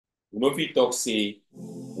We no fit talk say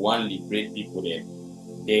one liberate people then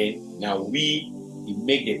now we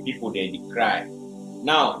make the people then they cry.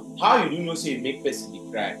 Now, how you do know say you make person they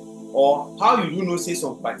cry? Or how you do know say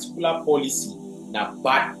some particular policy na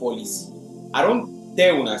bad policy? I don't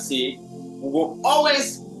tell una say we go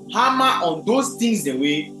always hammer on those things the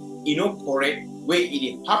way correct way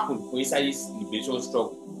it happen for inside this liberation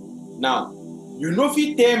struggle. Now, you no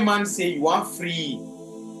fit tell man say you want free,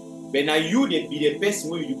 but now you dey be the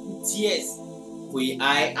person where you put tears for your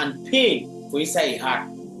eye and pain for inside your heart.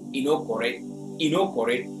 Correct.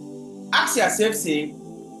 Correct. Ask yourself say,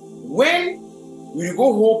 when you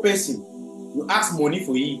go whole person, you ask money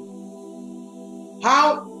for you.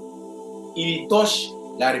 How it touch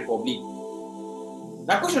la Republic?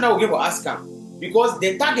 Na question I will give for ask him, because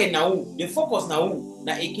the target now, the focus now,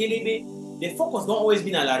 na Ekelebe, the focus don't always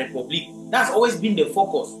be na la Republic. That's always been the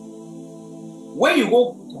focus. When you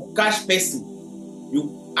go cash person,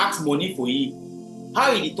 you ask money for you.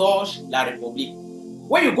 How it touch la Republic?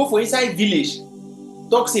 When you go for inside village,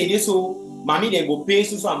 talk say this so, mommy they go pay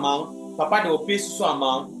so amount, papa they go pay so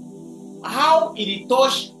amount. How it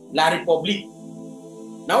touch la Republic?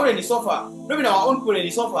 Now when they suffer, not in our own people they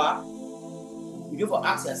suffer. You have to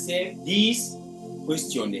ask yourself this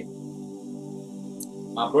question then.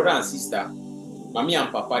 My brother and sister, mommy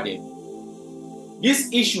and papa them. This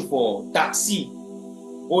issue for taxi,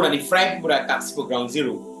 or the fried people that taxi for ground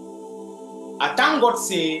zero. I thank God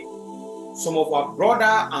say some of our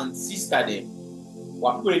brother and sister them,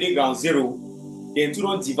 who people at ground zero, they do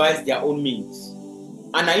not devise their own means.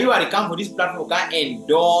 And now you are the come for this platform can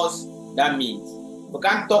endorse that means. We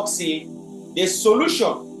can talk say the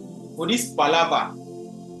solution for this palaver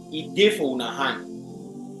is there for una hand.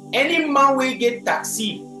 Any man will get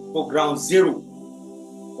taxi for ground zero,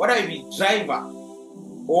 whether you be driver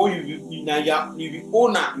or you be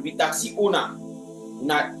owner, you be taxi owner,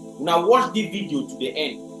 una watch this video to the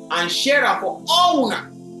end and share it for all una.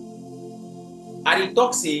 And it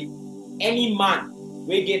talk say any man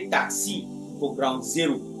will get taxi for ground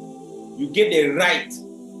zero, you get the right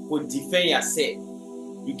to defend yourself.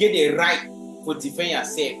 You get the right to defend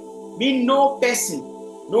yourself. Me no person,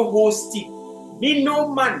 no whole stick. Me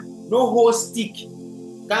no man, no whole stick.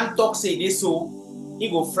 Can't talk say this so. He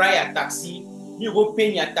go fry a taxi. You go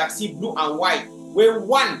pay your taxi blue and white. Where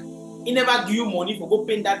one, he never give you money for go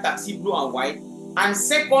pay that taxi blue and white. And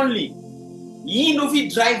secondly, you know if you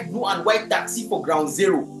drive blue and white taxi for ground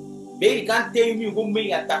zero, then he can't tell you go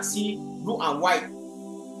make a taxi blue and white.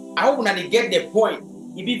 I hope that they get the point.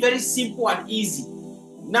 It be very simple and easy.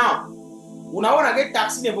 Now, when I want to get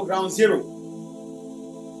taxi for ground zero,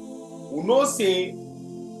 we know say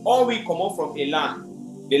all we come up from a land,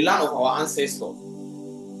 the land of our ancestors.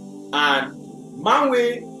 And man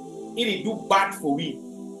way it do bad for we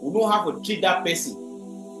know how to treat that person.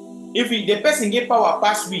 If the person get power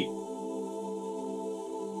past we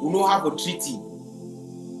know how to treat him.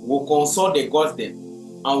 We'll consult the gods then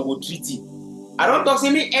and we'll treat him. I don't talk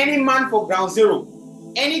to me any man for ground zero,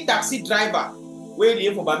 any taxi driver. Where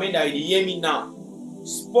they for Bamenda, you hear me now.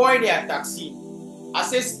 Spoil their taxi. I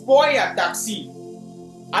say spoil your taxi.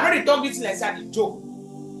 I know they talk this like that, the joke.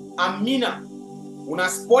 I mean, when I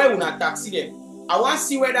spoil when I taxi them, I want to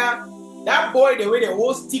see whether that boy the way they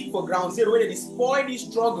whole stick for ground zero, whether they spoil this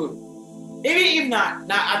struggle. Even if na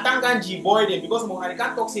Atanganji boy them, because I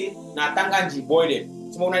can't talk say na Atanganji boy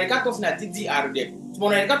them. So I can't talk say na TDR them. So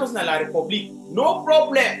I can't talk say na La Republic. No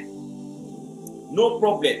problem. No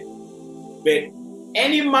problem. But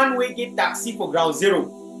any man will get taxi for ground zero,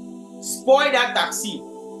 spoil that taxi.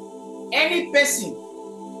 Any person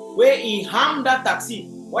where he harm that taxi,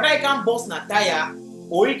 whether he can bust na tire,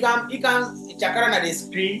 or he can chakara na the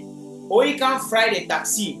screen, or he can fry the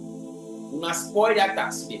taxi, you must spoil that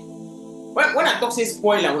taxi. When I talk say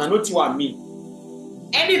spoiler, I know what I mean.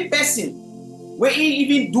 Any person where he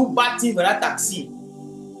even do bad thing for that taxi,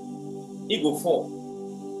 he go fall.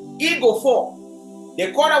 He go fall.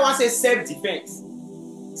 The court one says self-defense.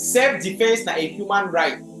 Self-defense na a human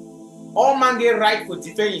right. All man get right to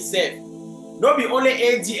defend himself. Not be only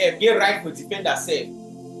ADF get right to defend themselves.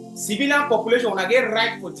 Civilian population wanna get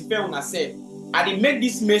right to defend themselves. And they make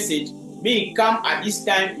this message, me come at this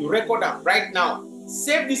time, you record them right now.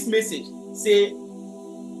 Save this message. Say,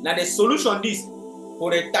 now the solution this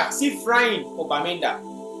for the taxi frying for Bamenda.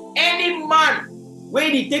 Any man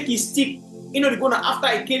when he take his stick, they gonna after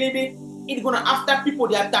a kelebe, he's gonna after people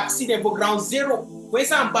their taxi them for ground zero. For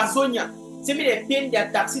instance, Ambazonia, say me they paint their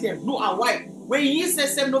taxi them blue and white. When he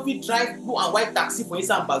says them no fit drive blue and white taxi for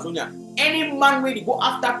instance Ambazonia. Any man when they go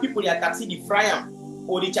after people their taxi, they fry them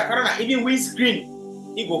or the chakarana, even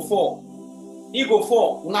windscreen, he go fall. He go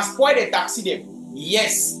fall. When I spoil the taxi them.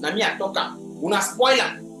 Yes, na me I talk am. Una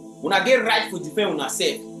spoiler. Una get right to defend una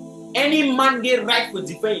self. Any man get right to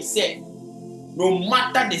defend himself, no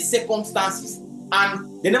matter the circumstances.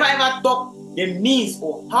 And they never ever talk the means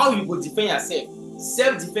or how you go defend yourself.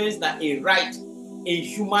 Self-defense is a right, a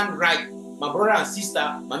human right. My brother and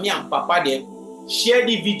sister, mommy and papa them, share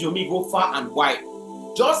the video, me go far and wide.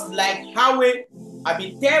 Just like how I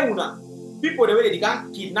be tell una, people the way they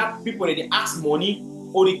can kidnap people, they ask money,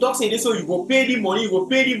 or they talk say this, so you go pay the money, you go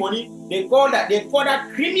pay the money. They call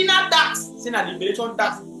that criminal tax, saying that liberation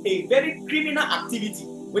tax, a very criminal activity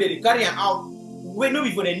where they carry out. We know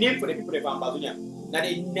before the name for the people of Ambazonia. Now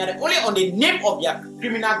they only on the name of their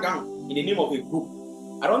criminal gang in the name of a group.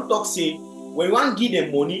 I don't talk say when you want to give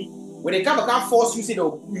them money, when they can't force you, say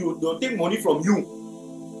they'll take money from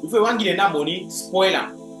you. Before you want to give them that money, spoil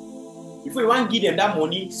them. Before you want to give them that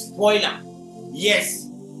money, spoil them. Yes.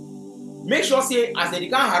 Make sure say as they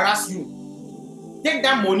can't harass you, take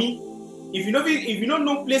that money. If you don't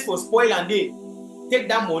know place for spoil and day, take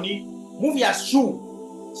that money, move your shoe.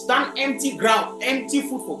 Stand empty ground, empty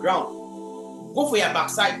food for ground. Go for your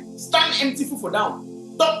backside. Stand empty food for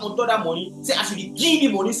down. Talk on top that money. Say I should give the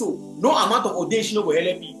money so no amount of audition will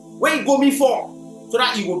help you. Where you go me for? So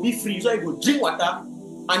that you will be free. So you go drink water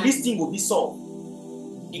and this thing will be solved.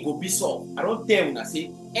 It will be solved. I don't tell when I say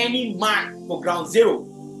any man for ground zero.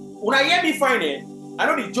 When I hear me fine, I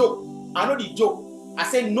know the joke. I know the joke. I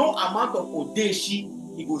say no amount of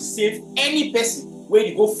audition it will save any person where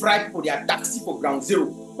you go fry for their taxi for ground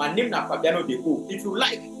zero. My name na Fabiano Deco. If you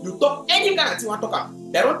like, you talk any kind of thing you want to talk.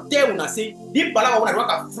 They don't tell when I say this bala when I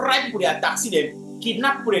work fry for their taxi them,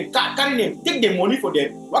 kidnap people them, carry them, take the money for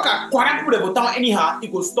them, work quarter people them down anyhow,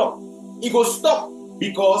 it go stop. It go stop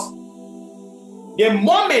because the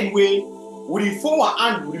moment we forward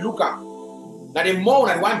hand we look at, now the more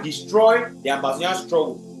when I want to destroy the Ambazonia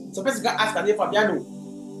struggle. So person can ask Fabiano,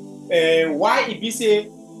 why if you say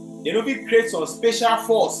they don't be create some special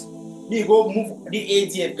force. They go move the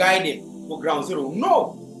ADF guide them for ground zero.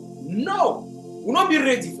 No. We'll not be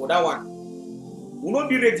ready for that one. We'll not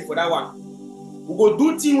be ready for that one. We go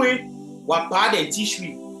do things where we're part and teach we.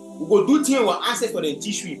 We go do things where ancestors for the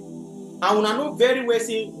teach we. And we know very well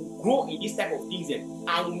say we grow in this type of things.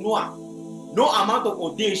 And we know no amount of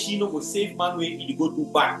audition no go save man way if you go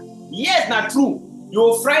do bad. Yes, not true.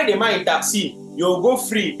 You'll fry the man in taxi. You'll go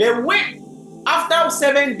free. But wait. After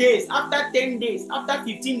 7 days, after 10 days, after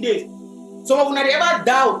 15 days, some of you ever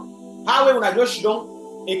doubt how we una just don't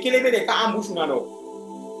a kelebe they can ambush una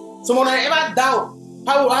no. Some of you ever doubt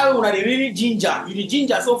how una really ginger. You the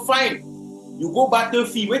ginger so fine. You go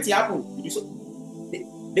battlefield, what happen? You so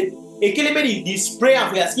a kelebe the spray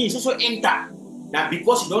for your skin so enter. Now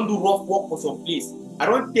because you don't do rough work for some place. I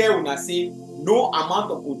don't tell una say no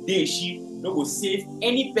amount of audition no go save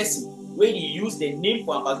any person where you use the name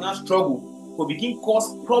for Ambazonia struggle. For begin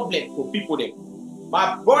cause problem for people them.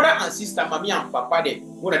 My brother and sister, mommy and papa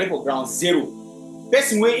them, when they for ground zero.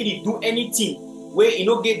 Person where he do anything where he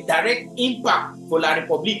no get direct impact for La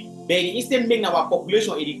Republic, but he instead make our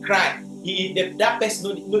population he cry. That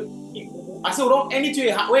person no I say wrong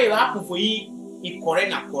anything where it happen for he correct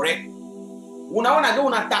na correct. Una wanna go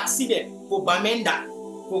on a taxi there for Bamenda,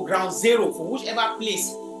 for ground zero, for whichever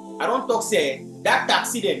place. I don't talk say that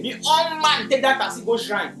taxi there. Me all man take that taxi go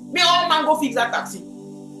shrine. Me all man go fix that taxi.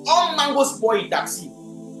 All man go spoil the taxi.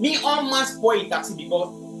 Me all man spoil the taxi because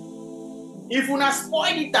if you not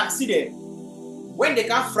spoil the taxi there, when they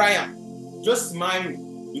can't fry them, just smile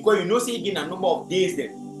because you know say again a number of days there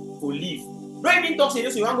to leave. Don't even talk say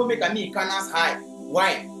this you want to go make a me canals high.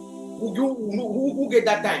 Why? Who get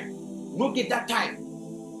that time? No get that time.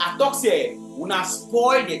 I talk say we not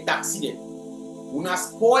spoil the taxi there. We not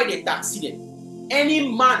spoil the taxi there.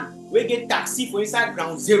 Any man will get taxi for inside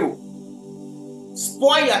ground zero.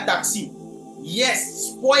 Spoil your taxi.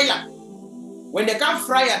 Yes, spoiler. When they can't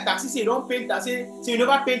fry your taxi, say don't paint that, say you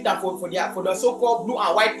never paint that for the so-called blue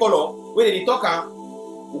and white color, where they talk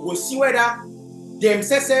we go see whether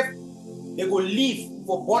themselves they go leave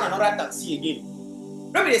for born another taxi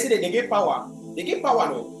again. Maybe they say that they get power. They get power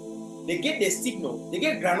no. They get the stick no. They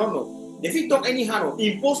get granite no. They fit talk anyhow no.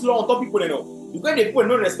 Impose law on top people no. Because the people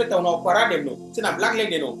no respect them, no parade them no. Say na black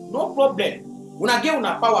leg no. No problem. Una get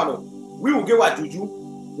una power no. We will get what juju.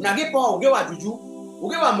 Una get power, we get what juju.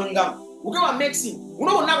 We get what mangam. We get what medicine. We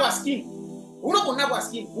no go nab skin. We no go nab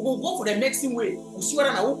skin. We go for the medicine way. We see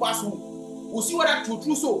whether na who pass who. We see whether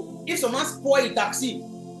true so. If someone spoil a taxi,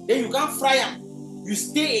 then you can't fry them. You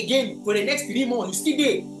stay again for the next 3 months. You still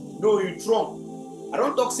there. No, you drunk. I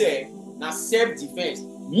don't talk say na self-defense.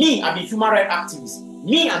 Me, I be human rights activist.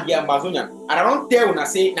 Me and the Ambazonian, and I don't tell una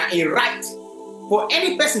say na a right For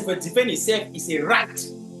any person to defend himself is a right.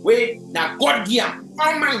 Where now God give him,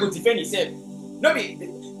 all man will defend himself. No be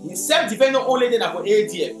self-defense not only then for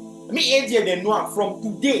ADF. I mean ADF they know from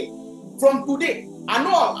today. From today. I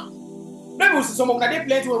know maybe some of them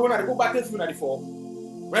plenty when they go back to the 4.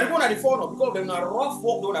 When they go to the 4 no, because they're not rough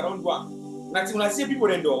work they don't do. When I see people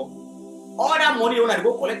then do all that money when they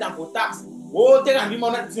go collect them for tax. Oh, take and be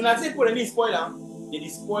money. When I see people they spoiler, they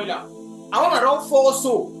spoiler. I want to don't fall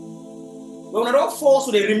so. When I don't fall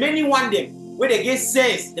so the remaining one them where they get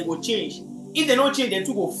sense they will change. If they don't change, then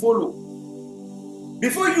two will follow.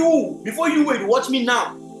 Before you wait, watch me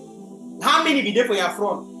now. How many be there for your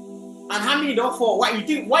front? And how many don't fall? Why you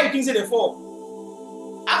think say they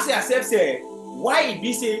fall? Ask yourself, say, why it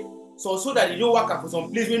be say so that you don't work up for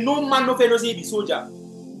some place where no man no fellow say be soldier.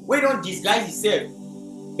 We don't disguise itself.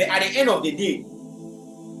 But at the end of the day,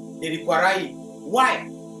 they require it. Why?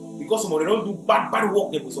 Because some of them don't do bad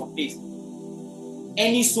work there for some place.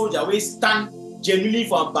 Any soldier will stand genuinely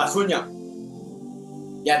for Ambazonia.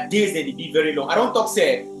 Their days they be very long. I don't talk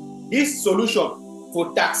say this solution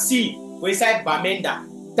for taxi for inside Bamenda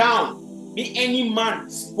town. Be any man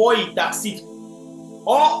spoil taxi.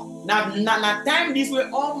 Or na time this way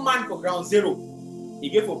all man for ground zero. He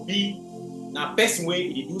get for be na person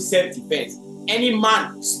way he do self-defense. Any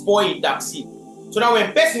man spoil taxi. So now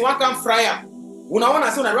when person want come fry am, una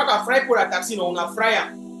wanna say una can fry for a taxi no una fry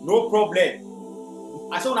am, no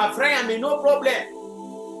problem. I say una fry am no problem.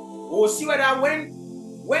 We'll see whether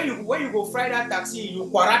when you go fry that taxi, you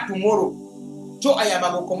quarrel tomorrow. Joe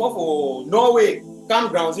Ayaba go come up for Norway, come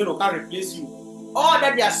ground zero, can replace you. All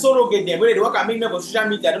that they are surrogate them, where they work and make them for social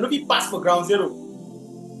media, they don't know if you pass for ground zero.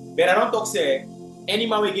 But I don't talk say any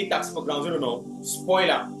man will get taxi for ground zero no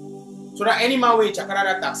spoiler. So that any man will chakara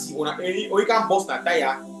that taxi or you can bust a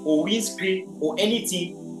tire or windscreen or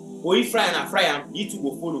anything, or if fry and fry am, you two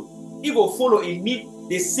go follow. He go follow and meet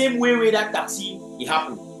the same way that taxi it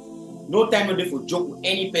happen. No time no day for joke with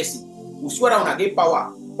any person. We swear that get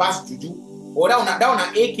power, pass juju, or that una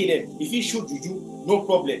AK them. If you shoot juju, no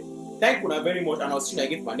problem. Thank you very much, and I'll see you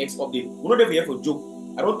again for my next update. We're not here for joke.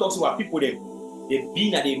 I don't talk to our people them. They've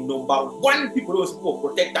been at the number one people those people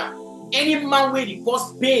protect them. Any man where they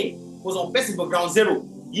cause pain for some person for ground zero,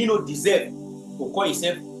 you know deserve to call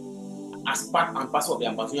yourself as part and parcel of the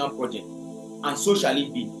Ambazonia project. And so shall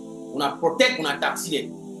it be. Una protect una taxi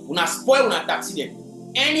them. Una spoil una taxi them.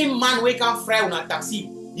 Any man we can fry on a taxi,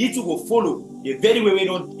 you two go follow the very way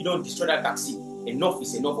you don't destroy that taxi. Enough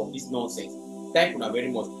is enough of this nonsense. Thank you very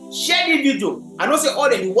much. Share this video. I don't say all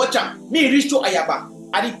that you watch me reach to Ayaba.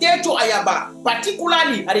 I tell to Ayaba,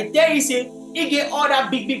 particularly I tell you say he get all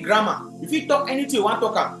that big grammar. If you talk anything you want to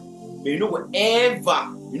talk, but you know go ever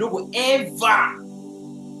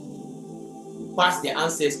pass the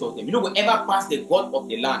ancestors them. You know go ever pass the God of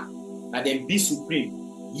the land. And then be supreme.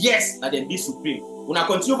 Yes, and then be supreme. When I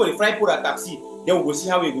continue for the fry pour a taxi, then we'll go see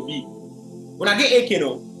how it will be. When I get AK,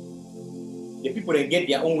 no, the people then get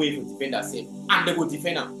their own way to defend themselves, and they will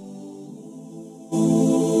defend them.